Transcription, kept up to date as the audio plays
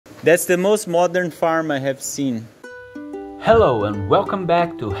That's the most modern farm I have seen. Hello and welcome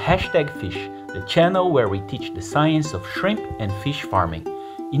back to #Fish, the channel where we teach the science of shrimp and fish farming.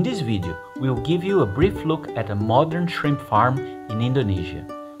 In this video, we'll give you a brief look at a modern shrimp farm in Indonesia.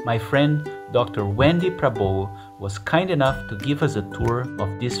 My friend Dr. Wendy Prabowo was kind enough to give us a tour of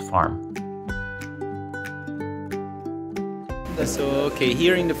this farm. So, okay,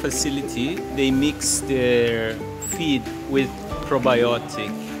 here in the facility, they mix their feed with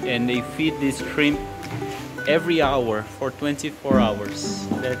probiotic and they feed this shrimp every hour for 24 hours.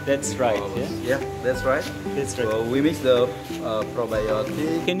 That's right, yeah? Yeah, that's right. That's right. So we mix the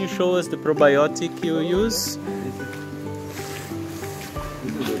probiotic. Can you show us the probiotic you use? This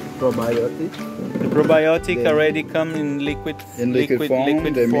is the probiotic. The probiotic already come in liquid In liquid form.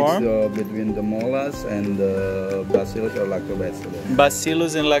 They form. mix between the molas and the bacillus or lactobacillus.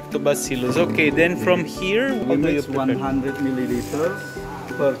 Bacillus and lactobacillus. Okay, then from here, We mix 100 milliliters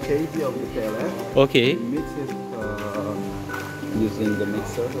per kg of the pellet. Okay. We mix it using the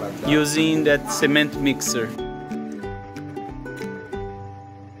mixer like that. Using that cement mixer.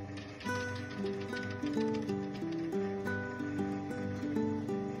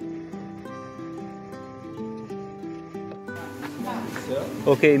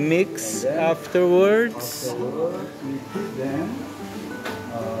 Okay, mix afterwards. We keep them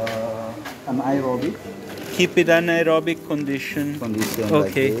anaerobic Keep it anaerobic condition.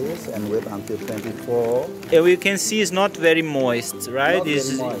 Okay. like this and wait until 24. And we can see it's not very moist, right? Not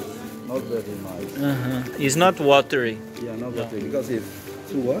very moist. Not very moist. It's not watery. Yeah, not watery. Because if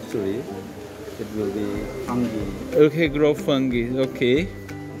too watery, it will be fungi. Okay, grow fungi. Okay.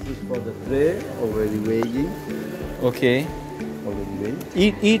 This is for the tray already weighing. Okay. Already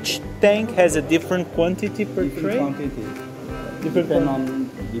weighed. Each tank has a different quantity per Different tray? quantity.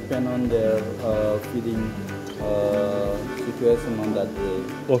 Depend on their feeding situation on that day.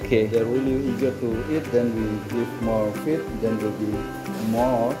 Okay. If they're really eager to eat, then we give more feed, then there will be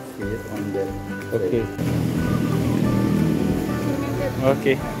more feed on them. Okay.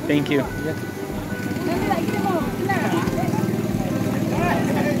 Okay, thank you.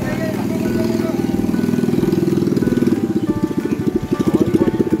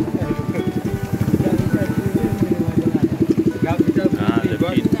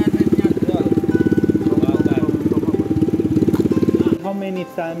 How many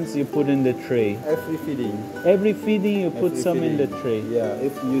times you put in the tray? Every feeding. Every feeding you put some in the tray? Yeah,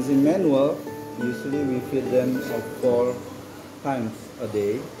 if using manual, usually we feed them 4 times a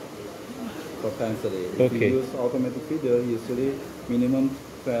day. 4 times a day. If Okay. you use automatic feeder, usually minimum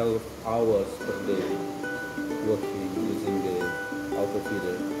 12 hours per day working using the auto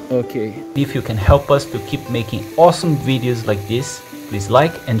feeder. Okay. If you can help us to keep making awesome videos like this, please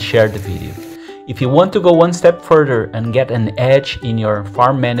like and share the video. If you want to go one step further and get an edge in your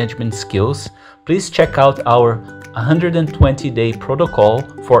farm management skills, please check out our 120-day protocol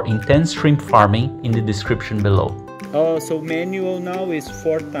for intense shrimp farming in the description below. Oh, so manual now is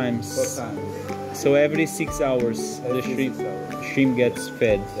 4 times. 4 times. So every 6 hours the shrimp gets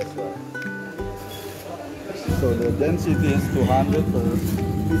fed. That's right. So the density is 200 per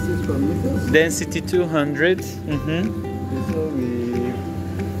pieces per meter. Density 200. So we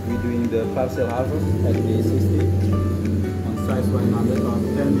doing the parcel harvest at day 60 on size 100 or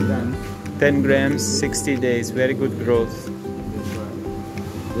 10 grams. 10 grams, 60 days. Very good growth. That's right.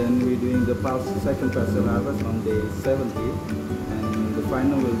 Then we're doing the second parcel harvest on day 70, and the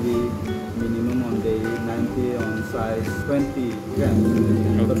final will be minimum on day 90 on size 20 grams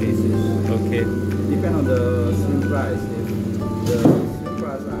per pieces. Okay. Depend on the shrimp price. If the shrimp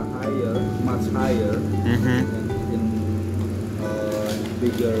price are higher, much higher, in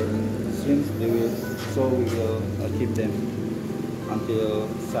bigger shrimps, so we will keep them until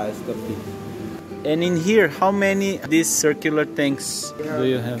size 30. And in here, how many these circular tanks do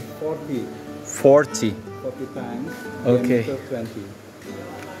you have? 40. 40. 40 times. Okay. Diameter 20.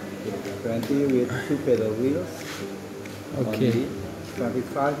 20 with 2 pedal wheels. Okay.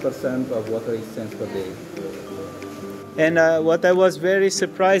 25% of water exchange per day. And what I was very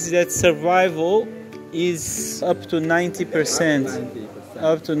surprised is that survival is up to 90%. 90%.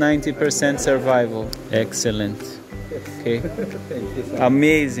 Up to 90% survival. Excellent. Okay. Thank you so much.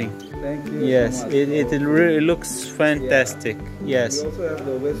 Amazing. Thank you Yes, so much. it really looks fantastic. Yeah. Yes. We also have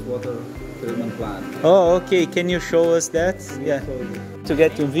the wastewater treatment plant. Oh, okay. Can you show us that? Yeah. To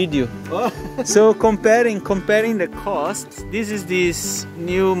get to video. So comparing the cost, this is this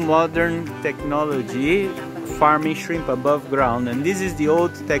new modern technology, farming shrimp above ground, and this is the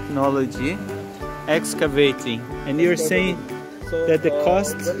old technology, excavating. And you're saying that the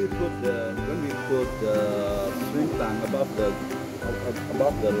cost. When we put the shrimp tank above the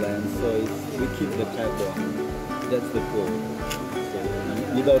above the land, so we keep the carbon. That's the goal. So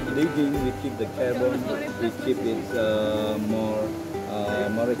without digging, we keep the carbon. We keep it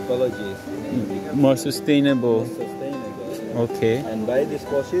more ecology, more sustainable. Okay. And by this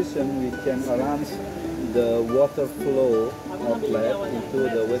position, we can arrange the water flow outlet into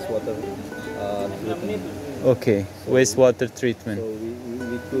the wastewater treatment. Okay, so, wastewater treatment. So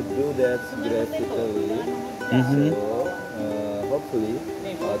we could do that graphically. So hopefully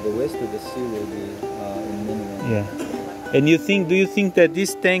the waste to the sea will be in minimum. Yeah. And do you think that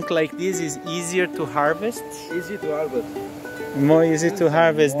this tank like this is easier to harvest? Easy to harvest. More easy to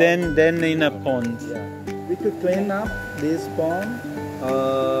harvest than in a pond. Yeah. We could clean up this pond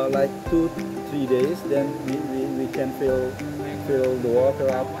like 2-3 days. Then we can fill the water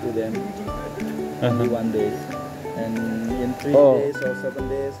up to them only 1 day. And in 3 days or 7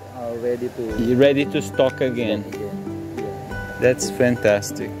 days are ready to stock again. Yeah. That's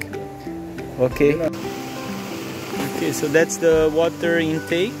fantastic. Okay. Okay, so that's the water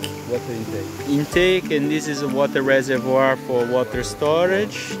intake. And this is a water reservoir for water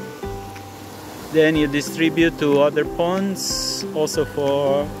storage. Then you distribute to other ponds also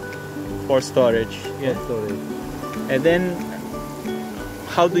for storage. Yeah. And then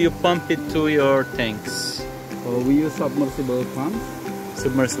how do you pump it to your tanks? We use submersible pumps.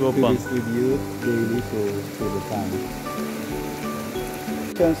 Submersible pump. Distribute daily to the tank.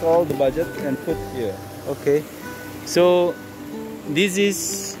 Turns all the budget and put here. Okay. So this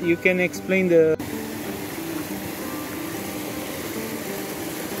is, you can explain the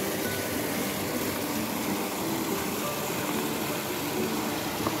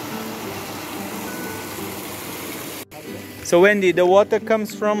So Wendy, the water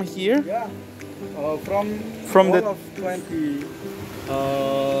comes from here? Yeah, from all the of 20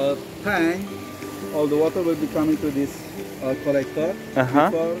 tank, all the water will be coming to this collector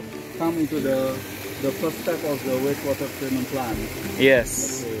before come into the first step of the wastewater treatment plant.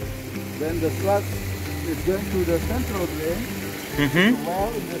 Yes. Okay. Then the sludge is going to the central drain. The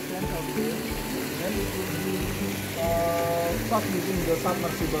wall in the central drain. Then it will be stuck using the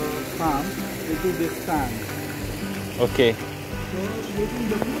submersible pump into this tank. Okay. So using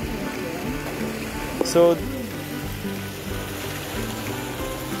the so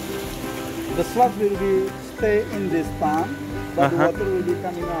the sludge will be stay in this tank, but the water will be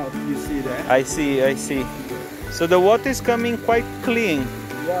coming out. You see that? I see. So the water is coming quite clean.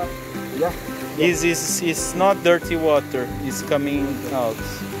 Yeah. It's not dirty water. It's coming out.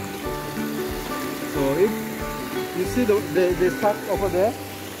 So if you see the suck over there,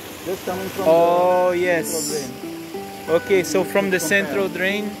 that's coming from the yes. central drain. Okay, so from the central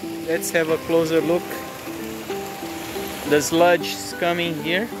drain, let's have a closer look. The sludge is coming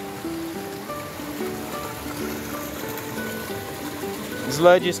here.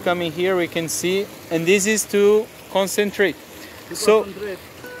 Sludge is coming here, we can see, and this is to concentrate. The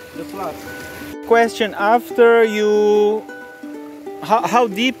sludge. Question: after you, how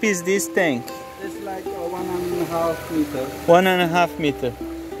deep is this tank? It's like 1.5 meter. 1.5 meter.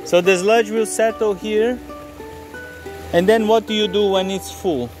 So the sludge will settle here. And then what do you do when it's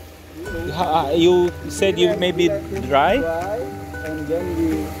full? You said you maybe dry? And then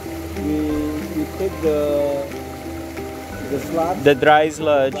we take the sludge. The dry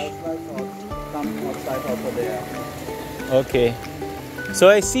sludge. Come outside over there. Okay. So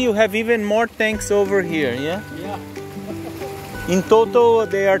I see you have even more tanks over here, yeah? Yeah. In total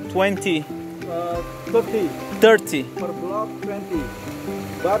there are 20. 30. 30. Per block 20.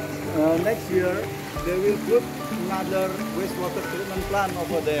 But next year they will put another wastewater treatment plant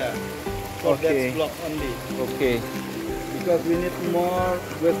over there for that block only. Okay. Because we need more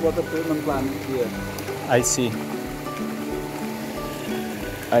wastewater treatment plant here. I see.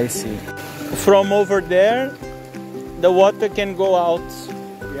 From over there, the water can go out.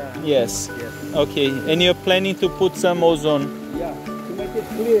 Yeah. Yes. Okay. And you're planning to put some ozone? Yeah. To make it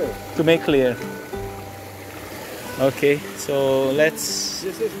clear. To make clear. Okay, so let's...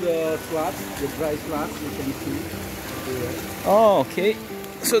 This is the sludge, the dry sludge you can see here. Oh, okay.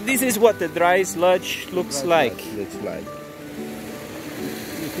 So this is what the dry sludge looks like. Looks like.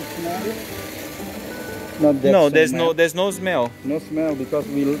 You can smell it? Not that No, smell. there's no smell. No smell because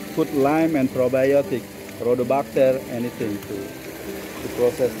we put lime and probiotic, rhodobacter, anything to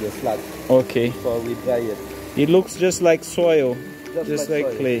process the sludge. Okay. Before we dry it. It looks just like soil, just like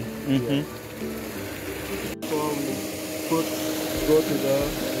soil. clay. Yeah. Before we go to the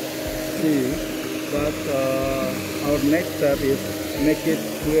sea, but our next step is make it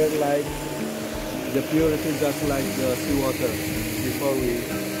clear like the purity just like the seawater before we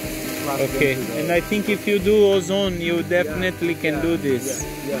Okay, and I think if you do ozone, you definitely can do this.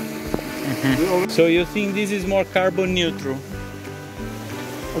 So you think this is more carbon neutral?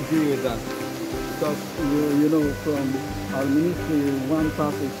 Agree with that. Because you know, from our ministry, one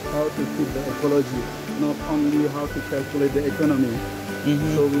task is how to keep the ecology, not only how to calculate the economy.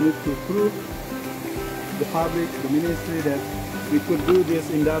 So we need to prove the public, the ministry, that we could do this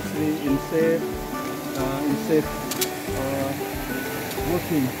industry in safe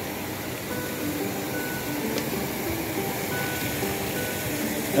working.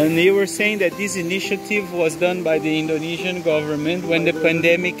 And you were saying that this initiative was done by the Indonesian government when the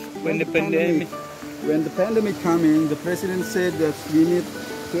pandemic came in. The president said that we need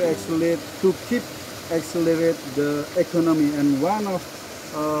to accelerate the economy, and one of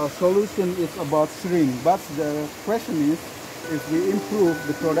solution is about shrimp. But the question is, if we improve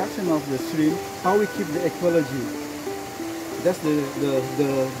the production of the shrimp, how we keep the ecology? That's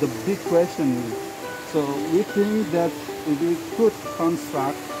the big question. So we think that if we could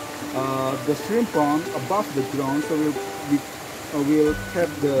construct the shrimp pond above the ground, so we'll keep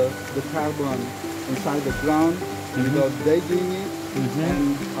the carbon inside the ground without digging it,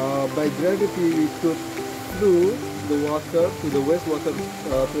 and by gravity we could flow the water to the wastewater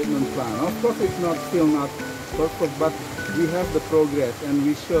treatment plant. Of course, it's still not perfect, but we have the progress, and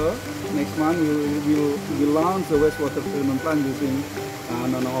we sure next month we will launch the wastewater treatment plant using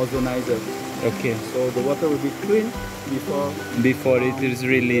non-ozonizer. Okay. So the water will be clean before it is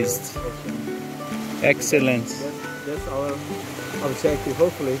released. Excellent. That's our objective,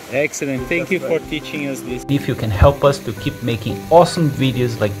 hopefully. Excellent. Thank you for teaching us this. If you can help us to keep making awesome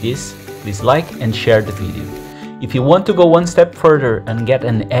videos like this, please like and share the video. If you want to go one step further and get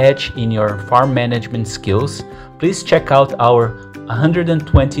an edge in your farm management skills, please check out our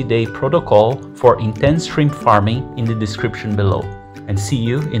 120-day protocol for intense shrimp farming in the description below. And see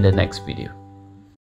you in the next video.